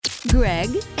Greg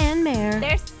and Mare.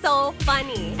 They're so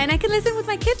funny. And I can listen with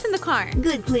my kids in the car.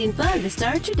 Good, clean fun to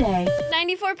start your day.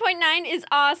 94.9 is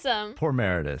awesome. Poor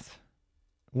Meredith.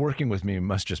 Working with me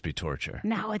must just be torture.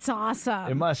 No, it's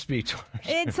awesome. It must be torture.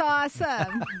 It's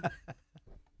awesome.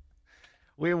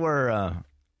 We were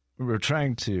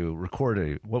trying to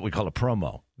record what we call a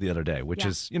promo the other day, which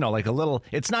is, like a little,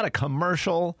 it's not a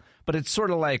commercial, but it's sort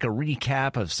of like a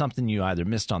recap of something you either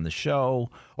missed on the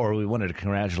show, or we wanted to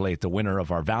congratulate the winner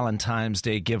of our Valentine's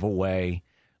Day giveaway,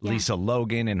 Lisa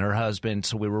Logan and her husband.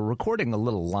 So we were recording a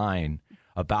little line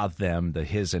about them, the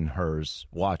his and hers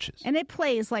watches. And it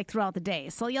plays like throughout the day,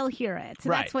 so you'll hear it.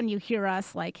 And that's when you hear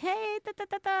us like, hey,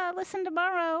 listen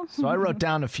tomorrow. So I wrote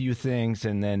down a few things,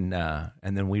 and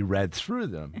then we read through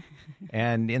them.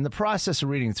 And in the process of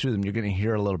reading through them, you're going to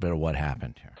hear a little bit of what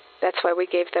happened here. That's why we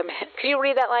gave them... Can you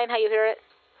read that line, how you hear it?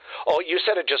 Oh, you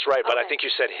said it just right, but I think you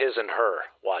said his and her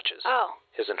watches. Oh.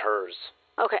 His and hers.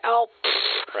 Okay, oh.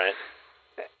 Right?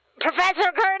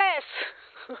 Professor Curtis!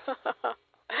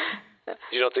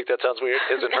 You don't think that sounds weird?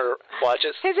 His and her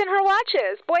watches? His and her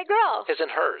watches. Boy, girl. His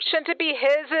and hers. Shouldn't it be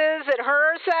his's and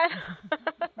hers then?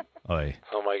 Oy.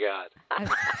 Oh, my God. I'm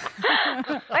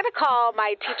going to call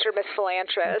my teacher, Miss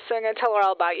Philanthropist, and I'm going to tell her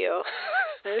all about you.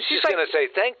 She's going to say,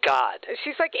 thank God.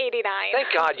 She's like 89. Thank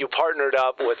God you partnered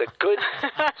up with a good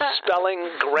spelling,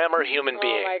 grammar human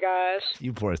being. Oh, my gosh.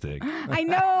 You poor thing. I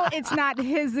know it's not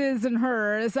his's and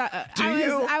hers. I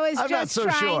was just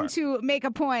trying to make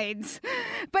a point.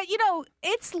 But,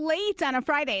 it's late on a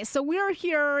Friday, so we're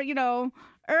here,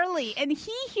 early. And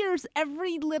he hears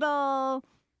every little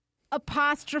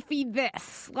apostrophe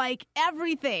this, like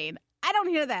everything. I don't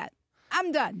hear that.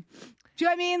 I'm done. Do you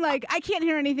know what I mean? Like, I can't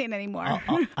hear anything anymore.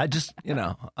 I just,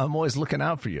 I'm always looking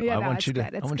out for you. Yeah, I want you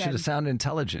to sound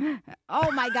intelligent.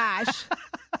 Oh, my gosh.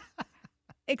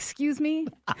 Excuse me?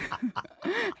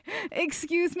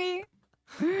 Excuse me?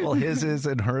 Well, his is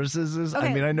and hers is. Okay.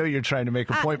 I mean, I know you're trying to make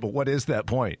a point, but what is that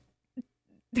point?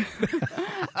 that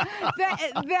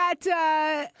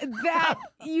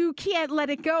you can't let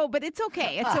it go, but it's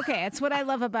okay. It's okay. It's what I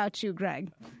love about you,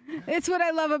 Greg. It's what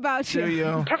I love about you. Do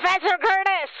you? Professor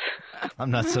Curtis!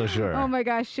 I'm not so sure. Oh, my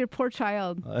gosh, your poor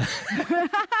child.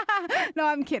 No,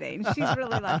 I'm kidding. She's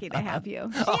really lucky to have you.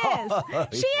 She is.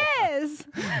 She is.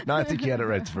 No, I think you had it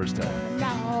right the first time.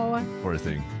 No. Poor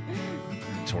thing.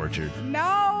 Tortured.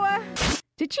 No.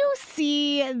 Did you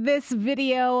see this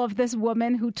video of this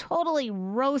woman who totally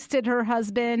roasted her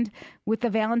husband with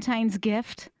the Valentine's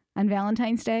gift on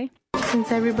Valentine's Day?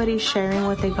 Since everybody's sharing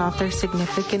what they got their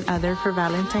significant other for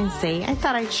Valentine's Day, I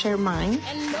thought I'd share mine.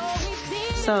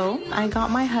 So I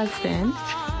got my husband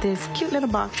this cute little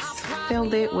box,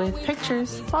 filled it with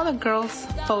pictures of all the girls'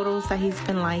 photos that he's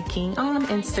been liking on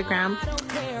Instagram.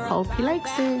 Hope he likes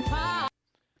it.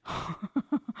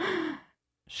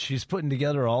 She's putting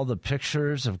together all the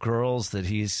pictures of girls that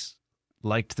he's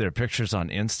liked their pictures on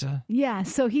Insta. Yeah,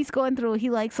 so he's going through, he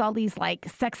likes all these like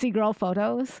sexy girl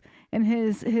photos, and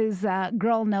his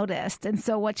girl noticed. And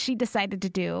so what she decided to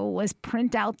do was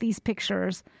print out these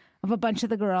pictures of a bunch of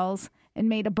the girls and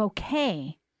made a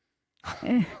bouquet.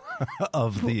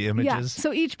 Of the images. Yeah,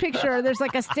 so each picture, there's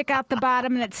like a stick out the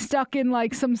bottom, and it's stuck in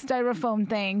like some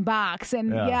styrofoam box.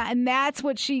 And and that's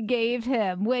what she gave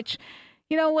him, which...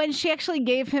 when she actually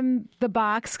gave him the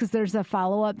box, because there's a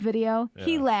follow-up video,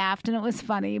 he laughed, and it was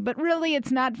funny. But really,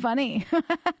 it's not funny.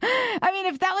 I mean,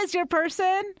 if that was your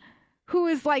person who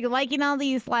is, liking all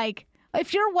these,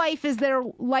 if your wife is there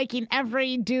liking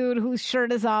every dude whose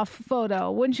shirt is off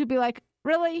photo, wouldn't you be like,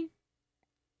 really?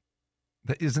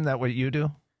 Isn't that what you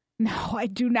do? No, I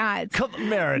do not. Come on,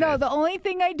 Meredith. No, the only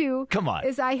thing I do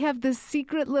is I have this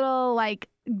secret little,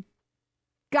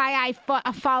 guy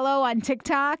I follow on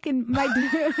TikTok, and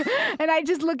and I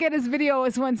just look at his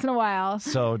videos once in a while.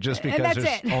 So just because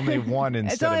there's only one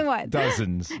instead of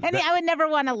dozens. And I would never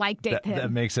want to date him.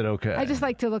 That makes it okay. I just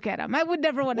like to look at him. I would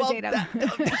never want to date him.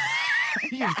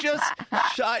 You've just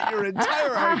shot your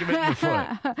entire argument in the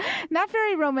foot. Not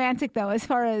very romantic, though, as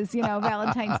far as,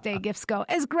 Valentine's Day gifts go.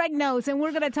 As Greg knows, and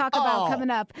we're going to talk about coming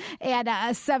up at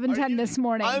 7:10 this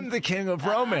morning. I'm the king of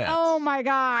romance. Oh, my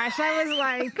gosh. I was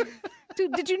like...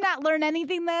 Dude, did you not learn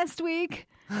anything last week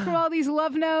from all these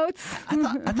love notes?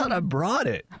 I thought I brought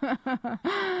it.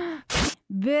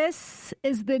 This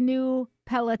is the new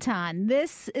Peloton.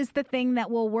 This is the thing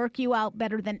that will work you out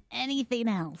better than anything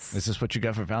else. Is this what you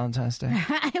got for Valentine's Day?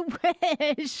 I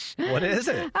wish. What is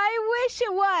it? I wish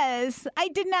it was. I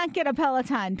did not get a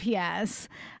Peloton, P.S.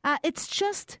 It's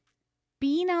just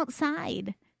being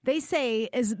outside. They say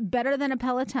is better than a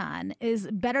Peloton, is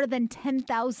better than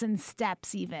 10,000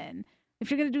 steps even. If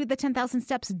you're going to do the 10,000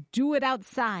 steps, do it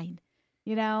outside.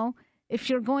 if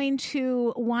you're going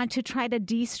to want to try to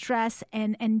de-stress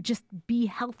and just be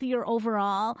healthier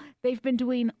overall, they've been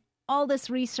doing all this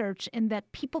research in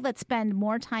that people that spend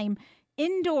more time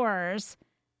indoors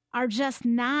are just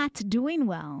not doing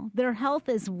well. Their health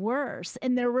is worse,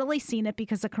 and they're really seeing it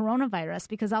because of coronavirus,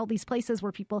 because all these places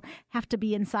where people have to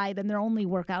be inside and their only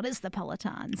workout is the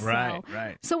Peloton.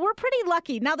 Right. So we're pretty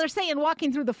lucky. Now they're saying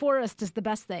walking through the forest is the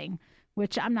best thing,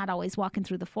 which I'm not always walking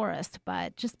through the forest,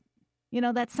 but just,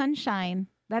 that sunshine,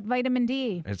 that vitamin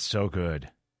D. It's so good.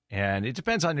 And it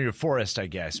depends on your forest, I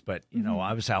guess. But,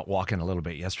 I was out walking a little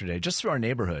bit yesterday, just through our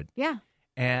neighborhood. Yeah.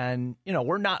 And,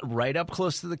 we're not right up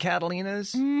close to the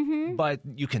Catalinas, but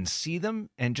you can see them,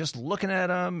 and just looking at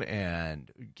them and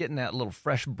getting that little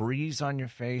fresh breeze on your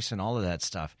face and all of that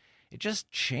stuff, it just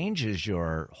changes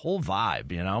your whole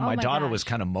vibe. My daughter was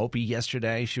kind of mopey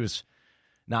yesterday. She was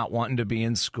not wanting to be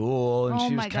in school, and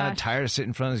she was kind of tired of sitting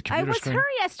in front of the computer screen. I was her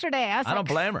yesterday. I don't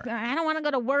blame her. I don't want to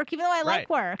go to work, even though I like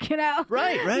work,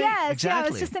 Right, Yes, exactly. Yeah, I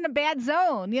was just in a bad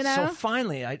zone, So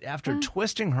finally, after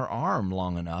twisting her arm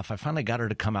long enough, I finally got her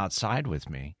to come outside with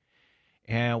me.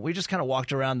 And we just kind of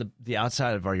walked around the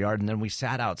outside of our yard, and then we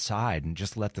sat outside and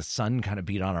just let the sun kind of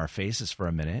beat on our faces for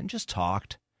a minute and just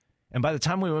talked. And by the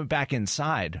time we went back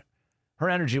inside, her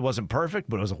energy wasn't perfect,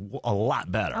 but it was a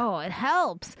lot better. Oh, it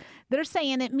helps. They're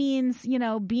saying it means,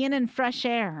 being in fresh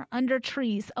air, under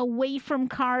trees, away from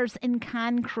cars and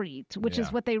concrete, which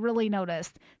is what they really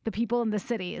noticed, the people in the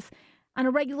cities, on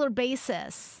a regular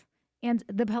basis. And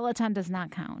the Peloton does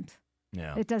not count.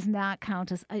 Yeah. It does not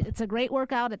count. It's a great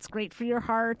workout. It's great for your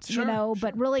heart,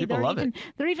 but really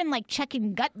they're even like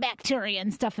checking gut bacteria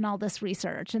and stuff in all this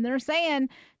research. And they're saying,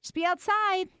 just be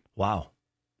outside. Wow.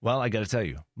 Well, I got to tell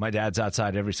you, my dad's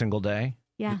outside every single day.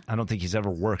 Yeah. I don't think he's ever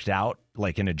worked out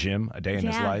like in a gym a day in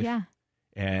his life. Yeah.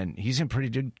 And he's in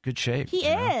pretty good shape. He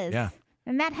is. Yeah.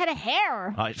 And that head of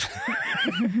hair.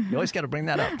 You always got to bring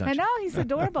that up, don't you? I know. He's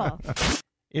adorable.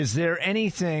 Is there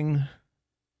anything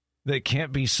that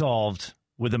can't be solved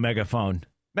with a megaphone?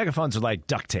 Megaphones are like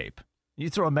duct tape. You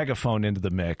throw a megaphone into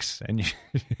the mix and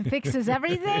fixes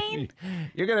everything.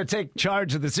 You're going to take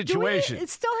charge of the situation. Do we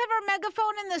still have our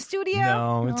megaphone in the studio?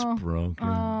 No, it's broken.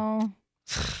 Oh.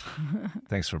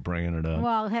 Thanks for bringing it up.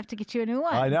 Well, I'll have to get you a new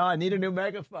one. I know. I need a new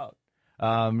megaphone.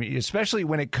 Especially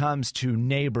when it comes to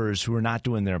neighbors who are not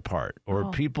doing their part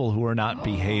or people who are not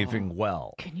behaving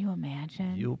well. Can you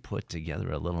imagine? You put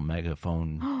together a little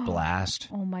megaphone blast.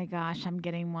 Oh, my gosh. I'm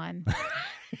getting one.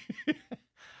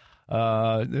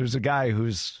 There's a guy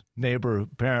whose neighbor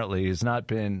apparently has not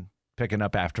been picking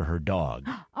up after her dog.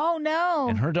 Oh, no.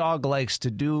 And her dog likes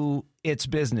to do its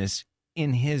business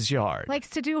in his yard. Likes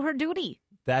to do her duty.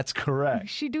 That's correct.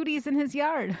 She duties in his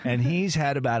yard. And he's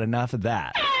had about enough of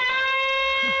that.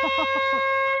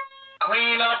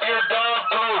 Clean up your dog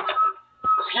poop.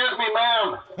 Excuse me,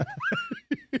 ma'am.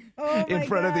 In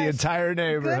front of the entire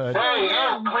neighborhood. Hey,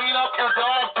 clean up your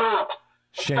dog poop.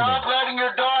 Shame Stop it. letting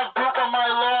your dog poop on my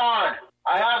lawn.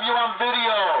 I have you on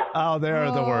video. Oh, there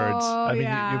are the words. I mean,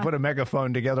 yeah. you put a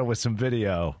megaphone together with some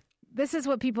video. This is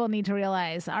what people need to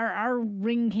realize. Our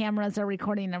Ring cameras are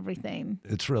recording everything.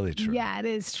 It's really true. Yeah, it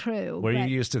is true. Where you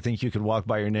used to think you could walk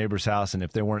by your neighbor's house and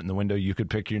if they weren't in the window, you could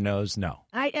pick your nose. No.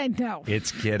 I know.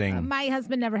 It's getting... My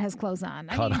husband never has clothes on.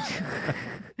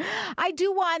 I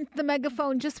do want the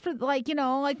megaphone just for, like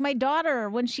my daughter,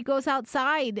 when she goes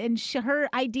outside and her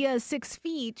idea is 6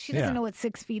 feet. She doesn't know what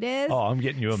 6 feet is. Oh, I'm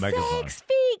getting you a megaphone. 6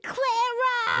 feet,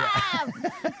 Clara!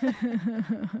 Yeah.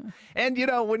 And,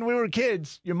 when we were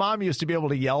kids, your mom used to be able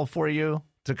to yell for you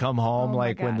to come home,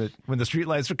 when the street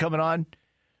lights were coming on.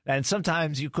 And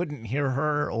sometimes you couldn't hear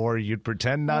her, or you'd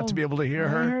pretend not to be able to hear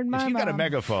her. If you got a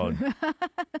megaphone,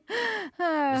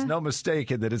 there's no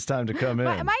mistaking that it's time to come in.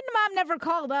 My mom never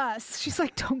called us. She's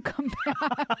like, don't come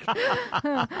back.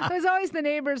 It was always the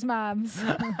neighbors' moms.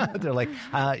 They're like,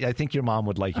 I think your mom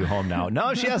would like you home now.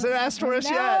 No, she hasn't asked for us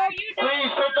yet. Please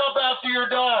pick up after your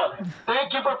dog.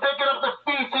 Thank you for picking up the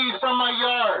feces from my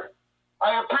yard.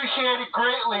 I appreciate it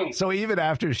greatly. So even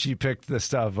after she picked the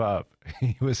stuff up,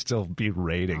 he was still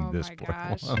berating this poor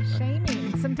woman.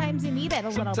 Shaming. Sometimes you need it a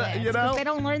little bit because they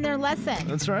don't learn their lesson.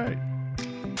 That's right.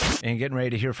 And getting ready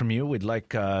to hear from you. We'd like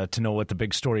to know what the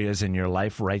big story is in your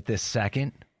life right this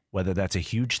second, whether that's a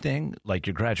huge thing, like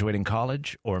you're graduating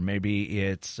college, or maybe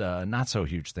it's a not so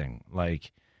huge thing,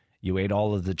 like you ate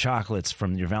all of the chocolates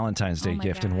from your Valentine's Day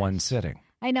gift in one sitting.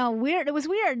 I know. Weird. It was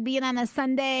weird being on a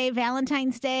Sunday,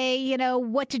 Valentine's Day.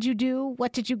 What did you do?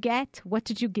 What did you get? What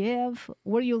did you give?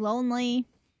 Were you lonely?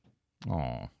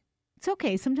 Oh. It's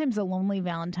okay. Sometimes a lonely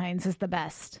Valentine's is the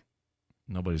best.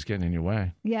 Nobody's getting in your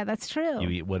way. Yeah, that's true. You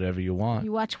eat whatever you want.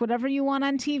 You watch whatever you want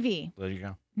on TV. There you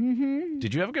go. Mm-hmm.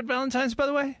 Did you have a good Valentine's, by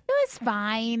the way? It was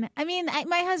fine. I mean,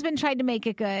 my husband tried to make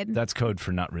it good. That's code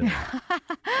for not really.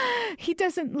 He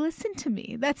doesn't listen to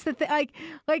me. That's the thing.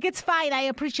 Like it's fine. I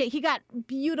appreciate. He got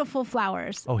beautiful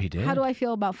flowers. Oh, he did? How do I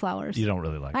feel about flowers? You don't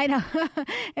really like I know.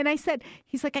 And I said,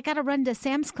 he's like, I got to run to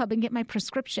Sam's Club and get my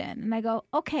prescription. And I go,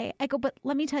 okay. I go, but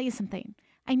let me tell you something.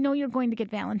 I know you're going to get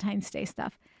Valentine's Day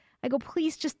stuff. I go,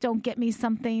 please just don't get me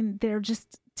something there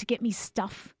just to get me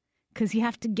stuff, because you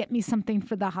have to get me something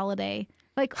for the holiday.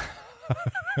 Like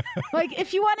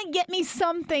if you want to get me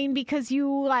something because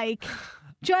you like, do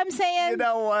you know what I'm saying? You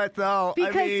know what, though?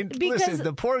 Because listen,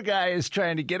 the poor guy is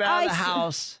trying to get out of the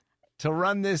house to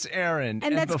run this errand.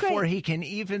 And that's before great. he can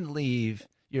even leave,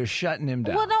 you're shutting him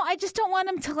down. Well, no, I just don't want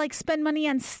him to like spend money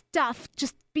on stuff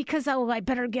just because, I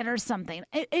better get her something.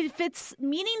 If it's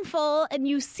meaningful and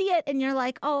you see it and you're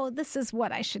like, oh, this is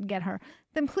what I should get her,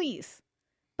 then please.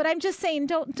 But I'm just saying,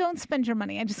 don't spend your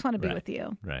money. I just want to be with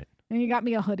you. Right. And you got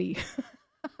me a hoodie.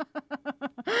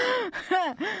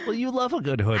 Well, you love a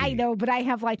good hoodie. I know, but I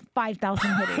have like 5,000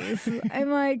 hoodies.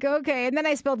 I'm like, okay. And then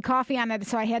I spilled coffee on it,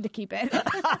 so I had to keep it.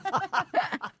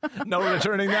 No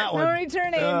returning that one. No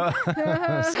returning. Gotta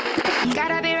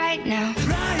be right now.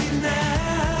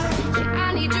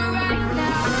 I need you right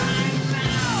now.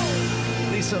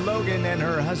 Lisa Logan and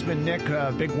her husband Nick,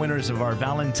 big winners of our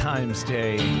Valentine's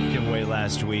Day giveaway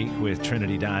last week with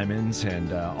Trinity Diamonds,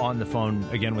 and on the phone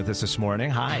again with us this morning.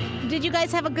 Hi. Did you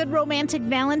guys have a good romantic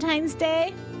Valentine's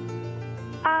Day?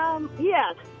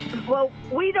 Yes. Well,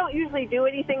 we don't usually do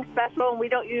anything special, and we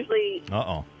don't usually,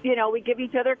 we give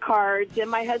each other cards. And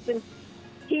my husband,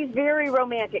 he's very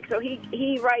romantic, so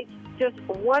he writes just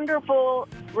wonderful,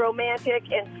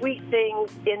 romantic, and sweet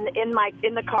things in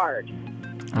the card.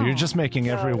 Oh, you're just making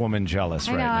every woman jealous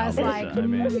right now. I was like,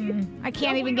 I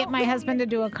can't even get my husband to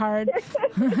do a card.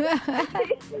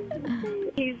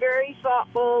 He's very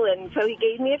thoughtful, and so he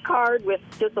gave me a card with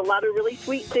just a lot of really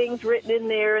sweet things written in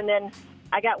there, and then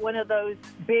I got one of those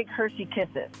big Hershey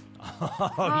Kisses. Oh,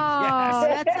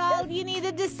 yes. That's all you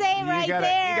needed to say there. You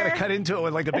got to cut into it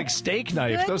with like a big steak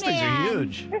knife. Good Those man. things are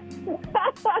huge.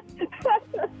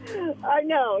 I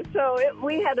know. So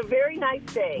we had a very nice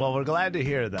day. Well, we're glad to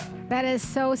hear that. That is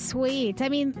so sweet. I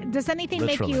mean, does anything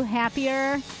Literally. make you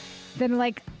happier than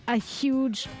like a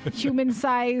huge human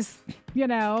size,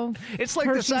 It's like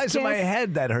Hershey's the size of my Kiss?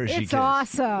 head, that Hershey It's Kiss.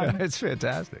 awesome. Yeah, it's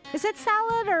fantastic. Is it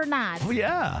solid or not? Oh,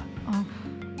 yeah.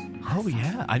 Oh,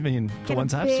 yeah. I mean, the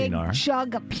ones I've seen are. Big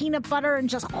jug of peanut butter and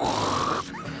just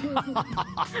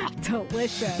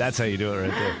delicious. That's how you do it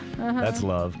right there. That's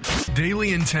love.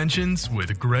 Daily Intentions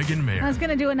with Greg and I Mayor. was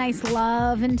going to do a nice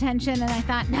love intention, and I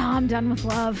thought, no, I'm done with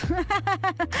love.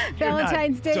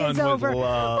 Valentine's Day done is with over.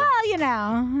 love. Well, a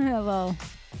little.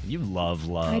 You love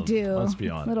love. I do. Let's be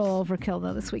honest. A little overkill,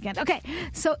 though, this weekend. Okay,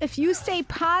 so if you stay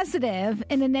positive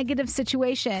in a negative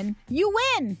situation, you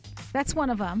win. That's one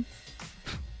of them.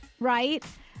 Right?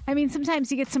 I mean,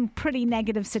 sometimes you get some pretty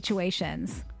negative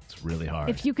situations. It's really hard.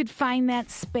 If you could find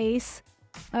that space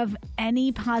of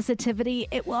any positivity,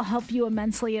 it will help you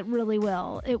immensely. It really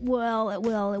will. It will.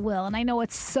 And I know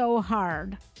it's so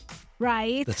hard,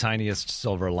 right? The tiniest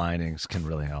silver linings can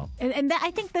really help. And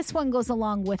I think this one goes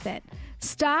along with it.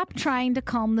 Stop trying to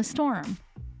calm the storm.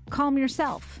 Calm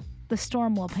yourself. The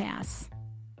storm will pass.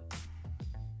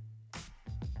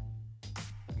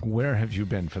 Where have you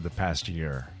been for the past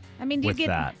year? I mean, do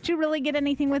you really get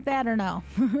anything with that or no?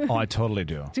 Oh, I totally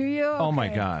do. Do you? Oh, my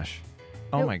Okay. gosh.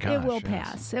 Oh, my gosh. It will yes.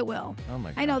 pass. It will. Oh,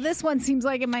 my I know gosh. this one seems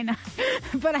like it might not,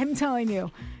 but I'm telling you,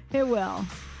 it will.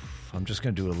 I'm just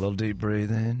going to do a little deep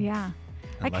breathing. Yeah.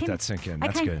 And let that sink in.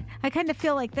 That's good. I kind of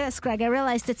feel like this, Greg. I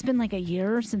realized it's been like a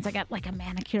year since I got like a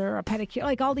manicure, a pedicure,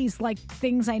 like all these like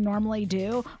things I normally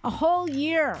do. A whole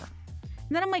year.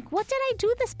 And then I'm like, what did I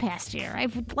do this past year?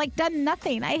 I've like done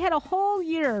nothing. I had a whole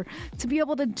year to be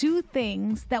able to do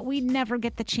things that we never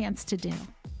get the chance to do.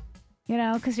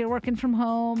 Because you're working from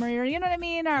home or you know what I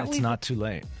mean? It's not too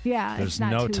late. Yeah. There's it's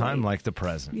not no too time late. like the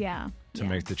present to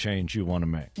make the change you want to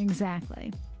make.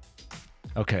 Exactly.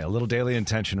 Okay, a little daily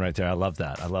intention right there. I love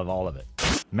that. I love all of it.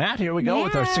 Matt, here we go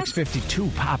with our 652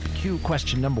 Pop Q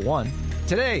question number 1.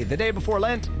 Today, the day before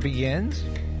Lent begins,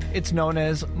 it's known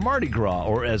as Mardi Gras,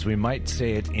 or as we might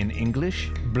say it in English,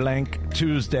 Blank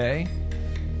Tuesday.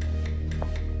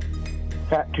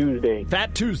 Fat Tuesday.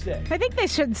 Fat Tuesday. I think they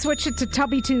should switch it to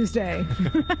Tubby Tuesday.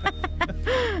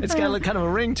 It's got kind of a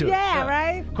ring to it. Yeah,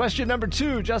 right? Question number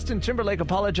 2. Justin Timberlake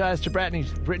apologized to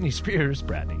Britney Spears,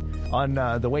 on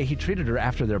the way he treated her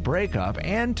after their breakup,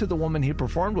 and to the woman he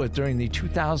performed with during the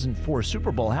 2004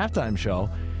 Super Bowl halftime show.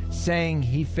 saying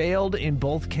he failed in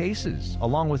both cases.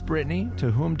 Along with Britney,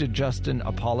 to whom did Justin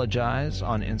apologize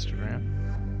on Instagram?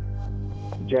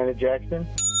 Janet Jackson.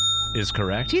 Is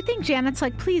correct. Do you think Janet's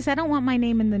like, please, I don't want my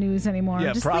name in the news anymore.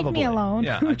 Yeah, just probably. leave me alone.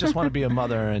 Yeah, I just want to be a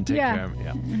mother and take Yeah. care of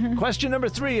it. Question number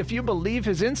 3. If you believe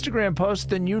his Instagram post,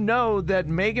 then you know that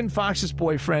Megan Fox's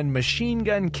boyfriend, Machine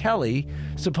Gun Kelly,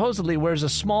 supposedly wears a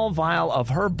small vial of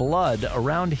her blood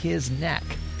around his neck.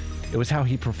 It was how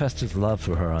he professed his love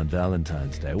for her on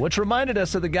Valentine's Day, which reminded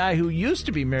us of the guy who used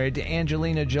to be married to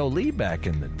Angelina Jolie back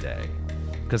in the day.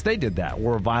 Because they did that,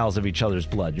 wore vials of each other's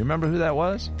blood. You remember who that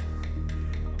was?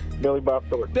 Billy Bob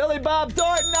Thornton. Billy Bob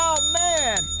Thornton, oh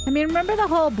man! I mean, remember the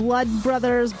whole blood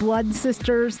brothers, blood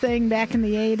sisters thing back in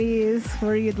the 80s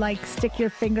where you'd like stick your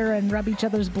finger and rub each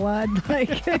other's blood?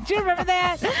 Like, do you remember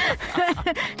that?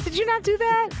 Did you not do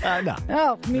that? No.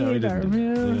 Oh, me No, we neither.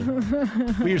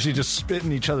 didn't. We usually just spit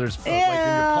in each other's like in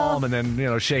your palm and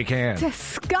then, shake hands.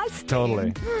 Disgusting.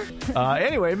 Totally.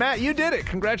 Anyway, Matt, you did it.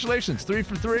 Congratulations. 3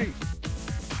 for 3.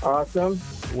 Awesome.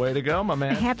 Way to go, my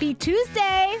man. Happy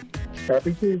Tuesday.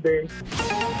 Happy Tuesday.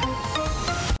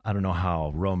 I don't know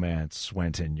how romance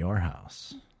went in your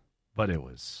house, but it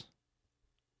was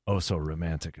oh so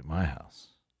romantic at my house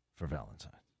for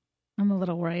Valentine's. I'm a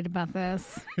little worried about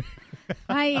this.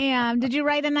 I am. Did you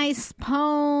write a nice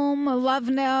poem, a love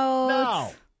note?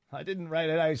 No, I didn't write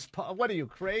a nice poem. What are you,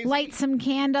 crazy? Light some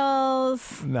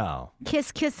candles. No.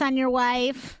 Kiss on your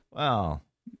wife. Well,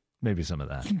 maybe some of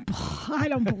that. I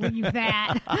don't believe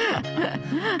that.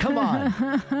 Come on.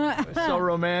 It was so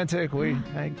romantic.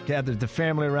 I gathered the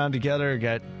family around together,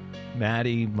 got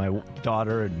Maddie, my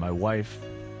daughter, and my wife,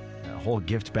 a whole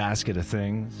gift basket of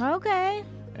things. Okay.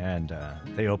 And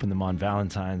they opened them on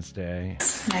Valentine's Day.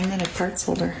 Magnetic parts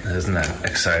holder. Isn't that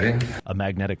exciting? A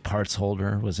magnetic parts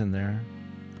holder was in there.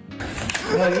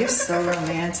 Oh, you're so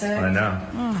romantic. I know.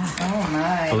 Oh,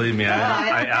 my. Believe me,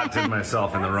 I outdid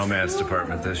myself in the romance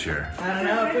department this year. I don't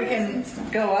know if we can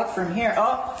go up from here.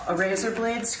 Oh, a razor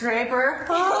blade scraper.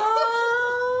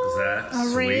 Is that A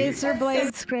sweet? razor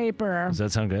blade scraper. Does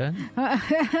that sound good?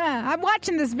 I'm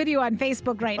watching this video on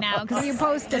Facebook right now because you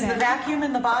posted Is the it. vacuum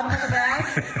in the bottom of the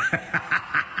bag?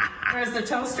 Or is the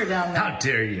toaster down there? How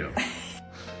dare you?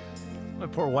 My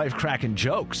poor wife cracking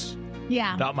jokes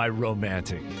Yeah. about my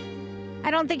romantic. I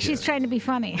don't think she's trying to be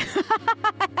funny.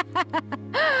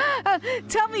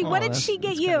 Tell me, what did she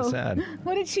get you? Sad.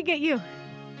 What did she get you?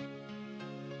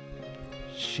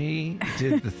 She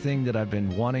did the thing that I've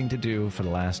been wanting to do for the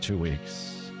last 2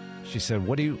 weeks. She said,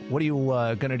 "What are you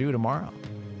going to do tomorrow?"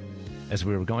 As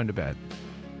we were going to bed,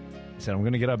 I said, "I'm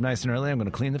going to get up nice and early. I'm going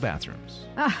to clean the bathrooms.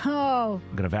 Oh.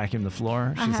 I'm going to vacuum the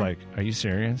floor." She's Uh-huh. like, "Are you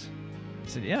serious?" I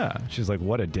said, "Yeah." She's like,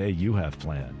 "What a day you have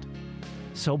planned."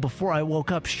 So before I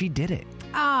woke up, she did it.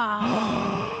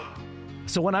 Oh.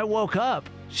 So when I woke up,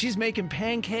 she's making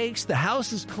pancakes. The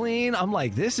house is clean. I'm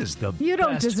like, this is the You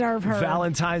don't best deserve her.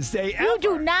 Valentine's Day ever. You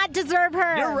do not deserve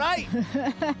her. You're right.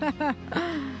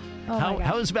 Oh my gosh.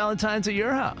 How was Valentine's at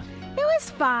your house? It was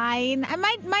fine.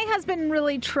 My husband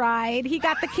really tried. He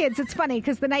got the kids. It's funny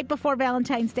because the night before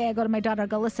Valentine's Day, I go to my daughter, I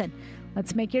go, listen,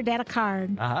 let's make your dad a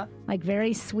card. Uh-huh. Like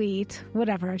very sweet,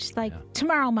 whatever. She's like,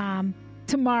 tomorrow, Mom.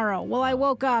 Tomorrow. Well, I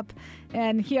woke up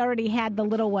and he already had the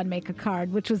little one make a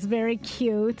card, which was very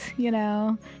cute.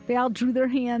 They all drew their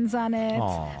hands on it.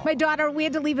 Aww. My daughter, we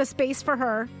had to leave a space for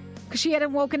her because she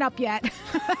hadn't woken up yet.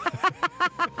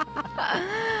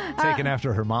 Taken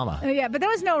after her mama. Yeah, but there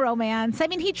was no romance. I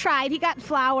mean, he tried. He got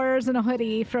flowers and a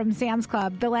hoodie from Sam's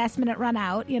Club, the last minute run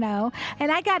out,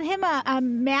 And I got him a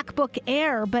MacBook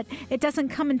Air, but it doesn't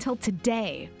come until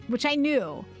today, which I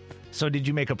knew. So did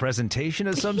you make a presentation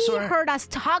of some He sort? heard us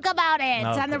talk about it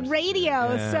Oh, of on the course.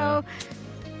 radio. Yeah. So,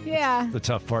 yeah. The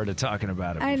tough part of talking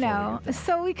about it. I before know.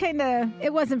 So we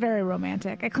it wasn't very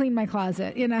romantic. I cleaned my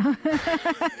closet, And I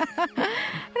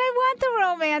want the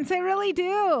romance. I really do.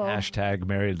 Hashtag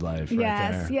married life right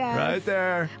Yes, there. yes. Right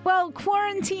there. Well,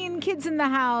 quarantine, kids in the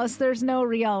house, there's no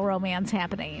real romance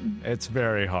happening. It's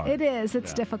very hard. It is.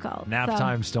 It's difficult. Nap So-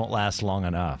 times don't last long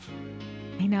enough.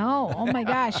 I know. Oh my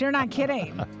gosh, you're not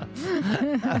kidding.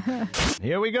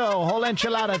 Here we go. Whole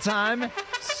enchilada time.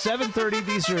 7:30.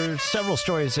 These are several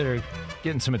stories that are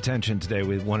getting some attention today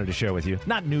we wanted to share with you.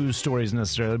 Not news stories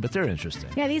necessarily, but they're interesting.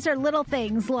 Yeah, these are little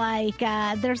things like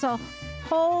there's a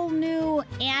whole new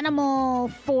animal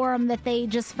form that they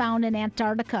just found in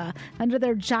Antarctica under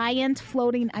their giant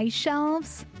floating ice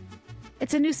shelves.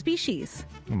 It's a new species.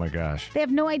 Oh, my gosh. They have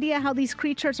no idea how these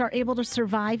creatures are able to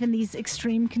survive in these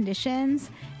extreme conditions,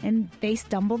 and they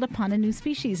stumbled upon a new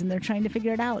species, and they're trying to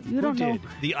figure it out. You don't know.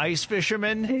 The ice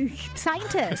fishermen?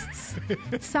 Scientists.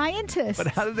 Scientists. But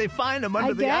how did they find them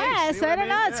under the ice? I guess. I don't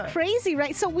know. It's Yeah. crazy,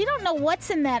 right? So we don't know what's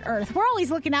in that Earth. We're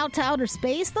always looking out to outer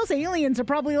space. Those aliens are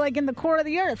probably like in the core of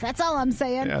the Earth. That's all I'm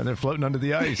saying. Yeah, they're floating under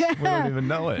the ice. We don't even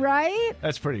know it. Right?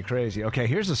 That's pretty crazy. Okay,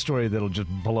 here's a story that'll just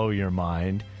blow your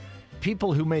mind.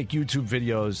 People who make YouTube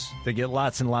videos that get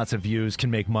lots and lots of views can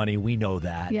make money. We know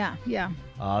that. Yeah.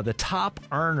 The top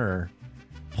earner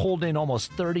pulled in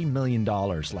almost $30 million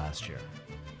last year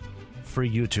for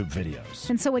YouTube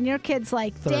videos. And so when your kid's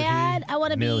like, Dad, I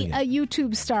want to be a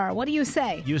YouTube star, what do you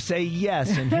say? You say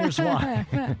yes, and here's why.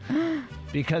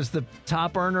 Because the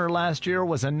top earner last year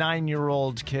was a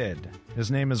 9-year-old kid. His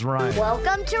name is Ryan.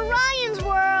 Welcome to Ryan's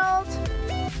World.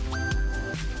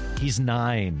 He's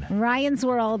 9. Ryan's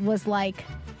World was like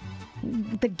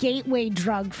the gateway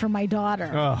drug for my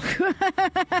daughter. Oh.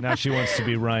 Now she wants to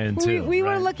be Ryan, too. We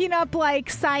were looking up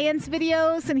like science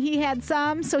videos, and he had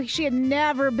some, so she had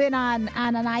never been on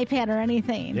an iPad or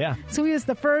anything. Yeah. So he was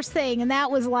the first thing, and that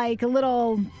was like a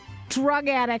little drug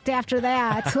addict after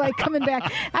that. Like coming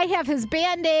back. I have his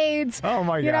Band-Aids. Oh,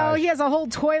 my gosh. You know, he has a whole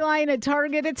toy line at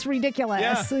Target. It's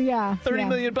ridiculous. Yeah. $30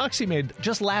 million bucks he made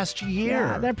just last year.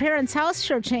 Yeah, their parents' house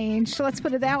sure changed. So let's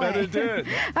put it that way. Bet it did.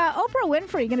 Oprah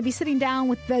Winfrey going to be sitting down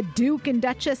with the Duke and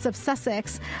Duchess of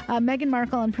Sussex, Meghan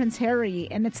Markle and Prince Harry,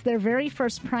 and it's their very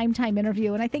first primetime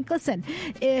interview. And I think, listen,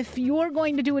 if you're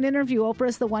going to do an interview,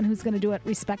 Oprah's the one who's going to do it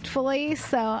respectfully.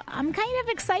 So I'm kind of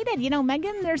excited. You know,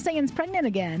 Meghan, they're saying is pregnant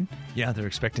again. Yeah, they're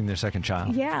expecting their second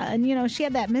child. Yeah, and you know, she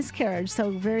had that miscarriage,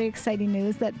 so very exciting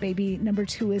news that baby number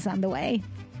 2 is on the way.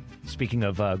 Speaking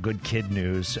of good kid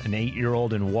news, an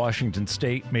 8-year-old in Washington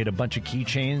State made a bunch of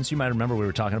keychains. You might remember we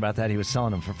were talking about that. He was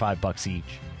selling them for $5 each.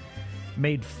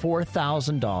 Made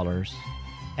 $4,000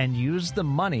 and used the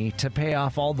money to pay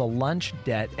off all the lunch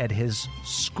debt at his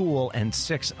school and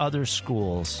 6 other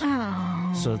schools.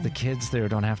 Oh. So the kids there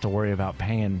don't have to worry about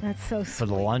paying That's so for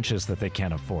the lunches that they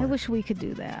can't afford. I wish we could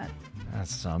do that.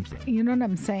 That's something. You know what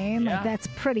I'm saying? Yeah. Like, that's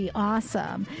pretty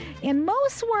awesome. And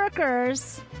most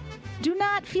workers do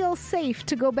not feel safe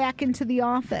to go back into the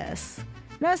office.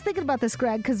 And I was thinking about this,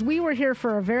 Greg, because we were here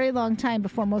for a very long time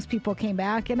before most people came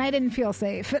back, and I didn't feel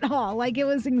safe at all. Like, it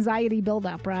was anxiety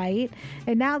buildup, right?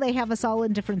 And now they have us all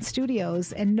in different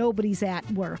studios, and nobody's at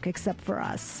work except for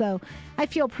us. So I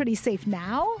feel pretty safe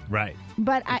now. Right.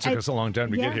 But it took us a long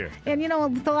time to get here. And, you know,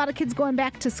 with a lot of kids going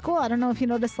back to school, I don't know if you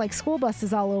noticed, like, school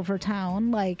buses all over town.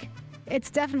 Like,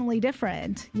 it's definitely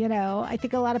different. You know, I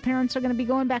think a lot of parents are going to be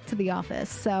going back to the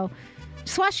office. So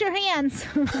just wash your hands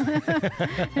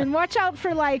and watch out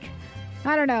for, like,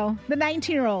 I don't know, the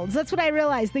 19-year-olds. That's what I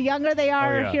realized. The younger they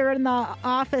are here in the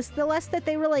office, the less that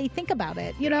they really think about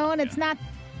it, you know, and it's not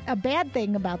a bad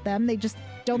thing about them. They just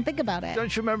don't think about it.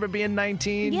 Don't you remember being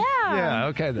 19? Yeah. Yeah,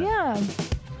 okay then. Yeah.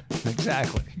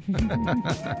 Exactly.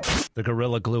 The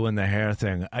Gorilla Glue in the hair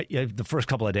thing. The first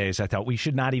couple of days, I thought we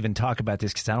should not even talk about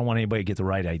this because I don't want anybody to get the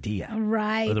right idea.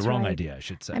 Right. Or the wrong idea, I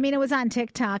should say. I mean, it was on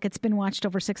TikTok. It's been watched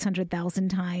over 600,000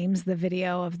 times, the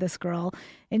video of this girl.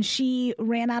 And she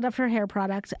ran out of her hair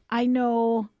product. I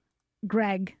know,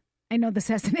 Greg, I know this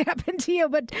hasn't happened to you,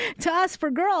 but to us,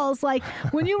 for girls, like,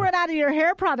 when you run out of your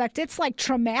hair product, it's like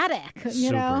traumatic,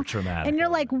 you know? Super traumatic. And you're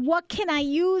like, what can I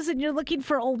use? And you're looking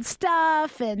for old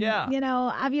stuff. And, you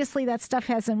know, obviously that stuff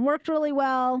hasn't worked really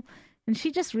well. And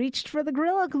she just reached for the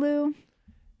Gorilla Glue.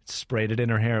 Sprayed it in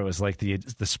her hair. It was like the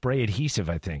spray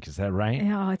adhesive, I think. Is that right?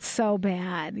 Oh, it's so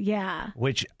bad. Yeah.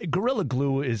 Which Gorilla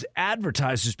Glue is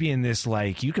advertised as being this,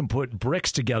 like, you can put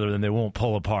bricks together and they won't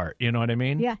pull apart. You know what I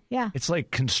mean? Yeah, yeah. It's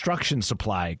like construction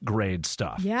supply grade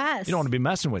stuff. Yes. You don't want to be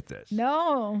messing with this.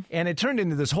 No. And it turned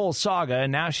into this whole saga,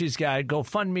 and now she's got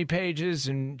GoFundMe pages,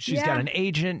 and she's got an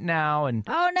agent now. And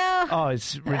oh, no. Oh,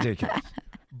 it's ridiculous.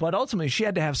 But ultimately, she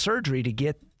had to have surgery to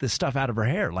get the stuff out of her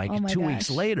hair, like 2 weeks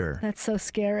later. That's so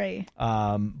scary.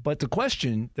 But the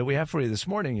question that we have for you this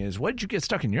morning is, what did you get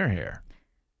stuck in your hair?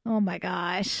 Oh, my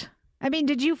gosh. I mean,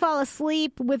 did you fall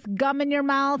asleep with gum in your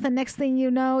mouth, and next thing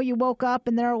you know, you woke up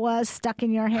and there it was stuck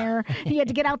in your hair? You had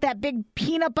to get out that big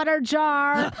peanut butter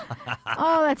jar.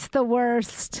 Oh, that's the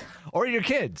worst. Or your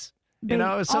kids. You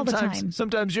know, all the time.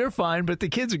 Sometimes you're fine, but the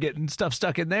kids are getting stuff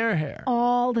stuck in their hair.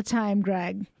 All the time,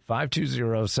 Greg.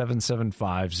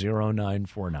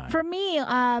 520-775-0949. For me,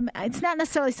 it's not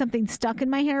necessarily something stuck in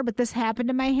my hair, but this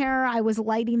happened in my hair. I was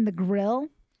lighting the grill.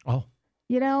 Oh.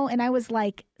 You know, and I was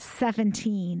like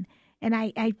 17. And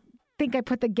I think I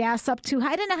put the gas up too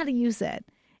high. I didn't know how to use it.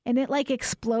 and it like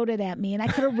exploded at me, and I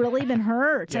could have really been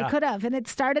hurt. Yeah. I could have, and it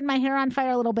started my hair on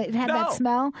fire a little bit. It had that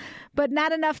smell, but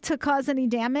not enough to cause any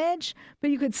damage.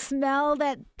 But you could smell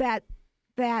that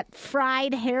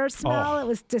fried hair smell. It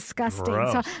was disgusting.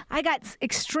 Gross. So I got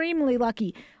extremely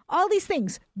lucky. All these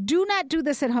things. Do not do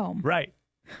this at home. Right.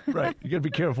 You got to be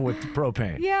careful with the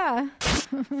propane. Yeah.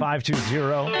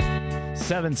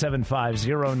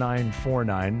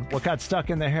 520-775-0949. What got stuck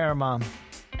in the hair, Mom?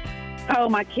 Oh,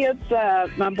 my kids,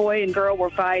 my boy and girl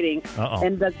were fighting. Uh-oh.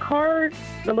 And the cars,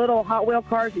 the little Hot Wheel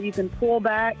cars that you can pull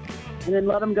back and then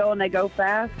let them go and they go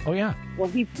fast. Oh, yeah. Well,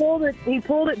 he pulled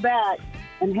it back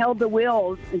and held the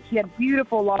wheels, and she had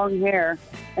beautiful long hair.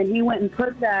 And he went and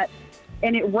put that,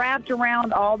 and it wrapped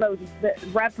around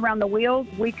wrapped around the wheels.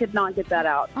 We could not get that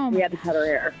out. We had to cut her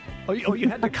hair. Oh, you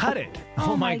had to cut it.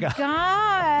 Oh my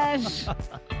gosh.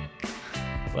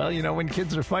 Well, when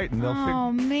kids are fighting, they'll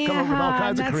Oh, man. come up with all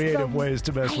kinds of That's creative ways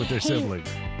to mess with their siblings.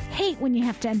 Hate when you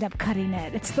have to end up cutting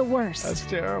it. It's the worst. That's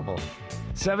terrible.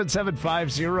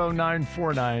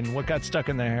 775-0949. What got stuck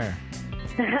in the hair?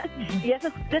 Yes,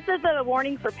 this is a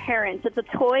warning for parents. It's a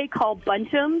toy called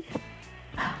Bunchums,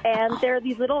 and they're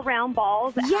these little round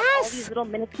balls that have all these little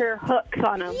miniature hooks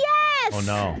on them. Yes! Oh,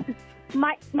 no.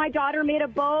 My daughter made a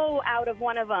bow out of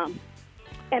one of them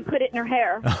and put it in her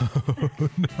hair.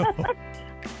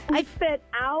 I spent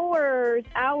hours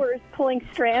pulling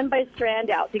strand by strand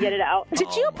out to get it out.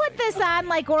 Did you put this on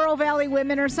like Oro Valley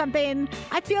Women or something?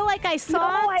 I feel like I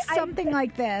saw something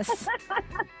like this.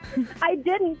 I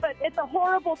didn't, but it's a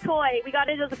horrible toy. We got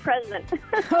it as a present.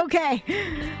 Okay.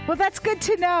 Well, that's good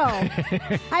to know.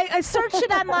 I searched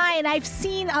it online. I've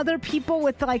seen other people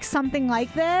with like something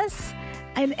like this,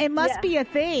 and it must be a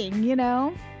thing,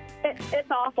 It's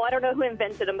awful. I don't know who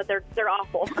invented them, but they're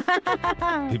awful.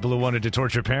 People who wanted to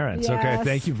torture parents. Yes. Okay,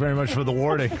 thank you very much for the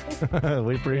warning.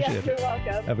 We appreciate You're it.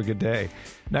 welcome. Have a good day.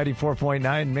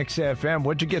 94.9 Mix FM.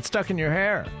 What'd you get stuck in your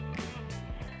hair?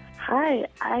 Hi,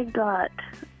 I got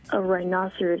a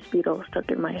rhinoceros beetle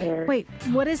stuck in my hair. Wait,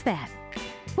 what is that?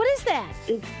 What is that?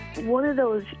 It's one of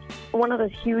those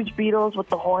huge beetles with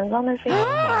the horns on their face.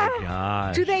 Oh, my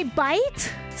gosh. Do they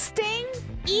bite? Sting?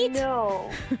 Eat? No.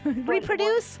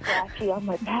 Reproduce? Scratchy on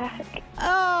my back.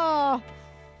 Oh.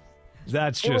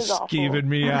 That's It was just awful. skeeving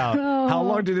me out. Oh. How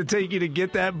long did it take you to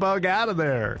get that bug out of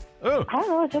there? Oh. I don't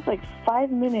know, just like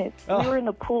 5 minutes. Oh. We were in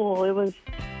the pool. It was...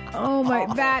 Oh, my.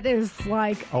 That is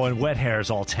like... Oh, and wet hair is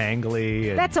all tangly.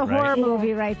 And, That's a horror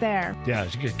movie right there. Yeah,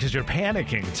 because you're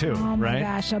panicking, too, Oh, my right?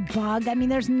 gosh, a bug. I mean,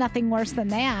 there's nothing worse than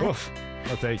that. Oof.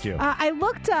 Well, thank you. I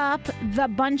looked up the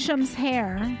Bunchum's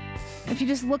hair. If you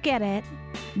just look at it,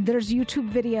 there's YouTube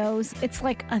videos. It's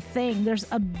like a thing. There's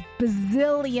a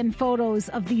bazillion photos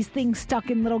of these things stuck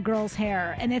in little girls'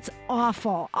 hair, and it's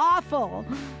awful. Awful.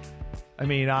 I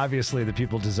mean, obviously, the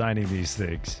people designing these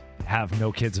things have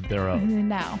no kids of their own.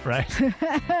 No. Right?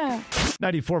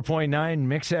 94.9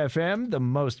 Mix FM, the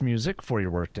most music for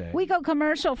your workday. We go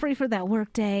commercial free for that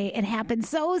work day. It happened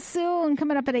so soon,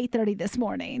 coming up at 8:30 this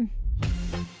morning.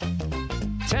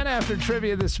 10 after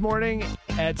trivia this morning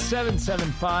at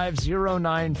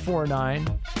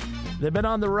 775-0949. They've been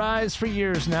on the rise for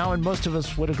years now, and most of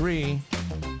us would agree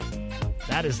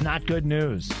that is not good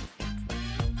news.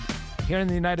 Here in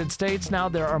the United States now,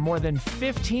 there are more than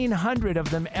 1,500 of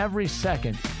them every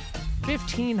second.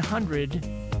 1,500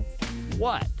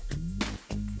 what?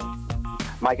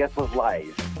 My guess was lies.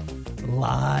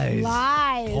 Lies.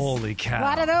 Lies. Holy A cow.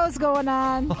 lot of those going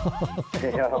on.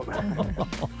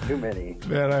 Too many.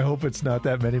 Man, I hope it's not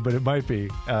that many, but it might be.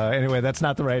 Anyway, that's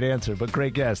not the right answer, but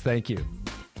great guess. Thank you.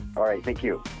 All right, thank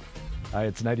you.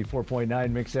 It's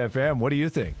 94.9 Mix FM. What do you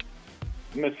think?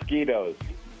 Mosquitoes.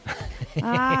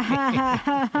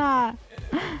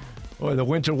 Boy, the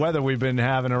winter weather we've been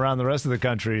having around the rest of the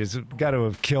country has got to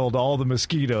have killed all the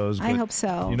mosquitoes. I but hope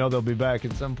so. They'll be back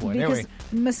at some point. Because Anyway,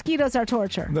 mosquitoes are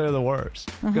torture. they're the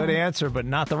worst. Good answer, but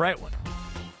not the right one.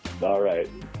 All right.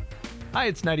 Hi,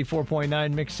 it's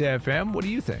 94.9 Mix FM. What do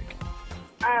you think?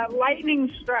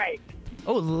 Lightning strike.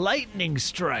 Oh, lightning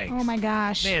strikes. Oh, my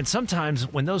gosh. Man, sometimes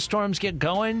when those storms get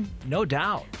going, no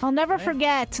doubt. I'll never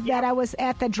forget that I was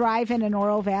at the drive-in in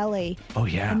Oro Valley. Oh,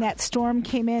 yeah. And that storm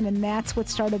came in, and that's what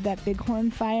started that bighorn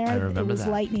fire. I remember It was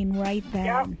that. lightning right then.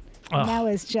 Yep. And Ugh. that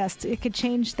was just, it could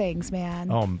change things,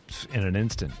 man. Oh, in an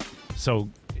instant. So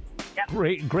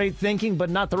great thinking,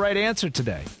 but not the right answer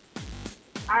today.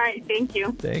 All right, thank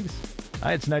you. Thanks.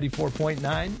 Hi, it's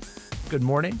 94.9. Good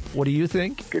morning. What do you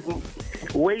think?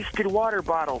 Wasted water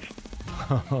bottles.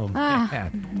 Oh,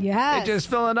 man. Yes. They're just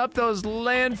filling up those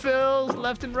landfills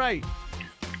left and right.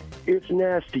 It's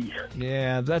nasty.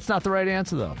 Yeah, that's not the right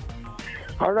answer, though.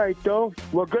 All right, though.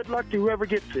 Well, good luck to whoever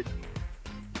gets it.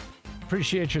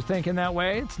 Appreciate your thinking that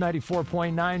way. It's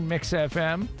 94.9 Mix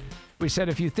FM. We said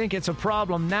if you think it's a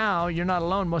problem now, you're not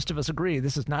alone. Most of us agree.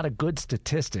 This is not a good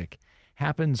statistic.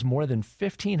 Happens more than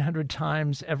 1,500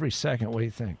 times every second. What do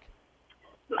you think?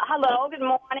 Hello, good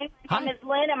morning. My name is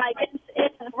Lynn, and my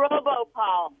it's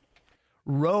robocall.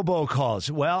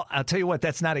 Robocalls. Well, I'll tell you what,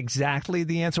 that's not exactly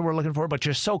the answer we're looking for, but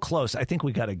you're so close. I think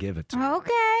we got to give it to you.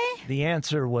 Okay. The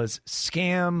answer was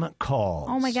scam calls.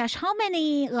 Oh, my gosh. How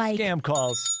many, Scam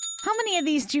calls. How many of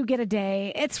these do you get a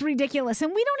day? It's ridiculous.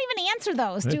 And we don't even answer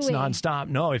those, do we? It's nonstop.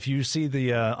 No, if you see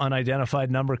the unidentified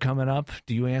number coming up,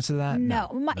 do you answer that? No.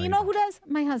 You know who does?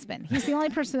 My husband. He's the only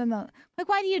person in the... Like,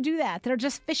 why do you do that? They're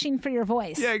just fishing for your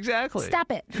voice. Yeah, exactly.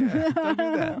 Stop it. Don't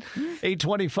do that.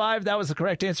 825, that was the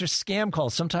correct answer. Scam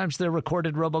calls. Sometimes they're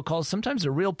recorded robocalls. Sometimes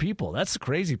they're real people. That's the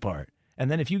crazy part. And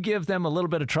then if you give them a little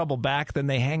bit of trouble back, then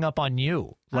they hang up on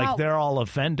you. Like they're all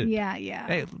offended. Yeah.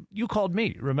 Hey, you called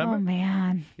me, remember? Oh,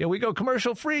 man. Yeah, we go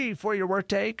commercial free for your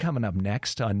workday. Coming up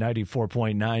next on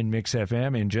 94.9 Mix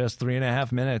FM in just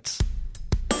 3.5 minutes.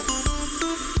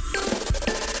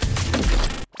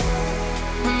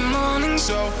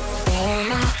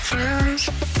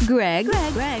 Greg,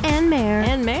 and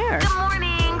Mare. Good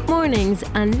morning. Mornings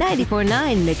on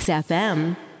 94.9 Mix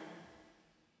FM.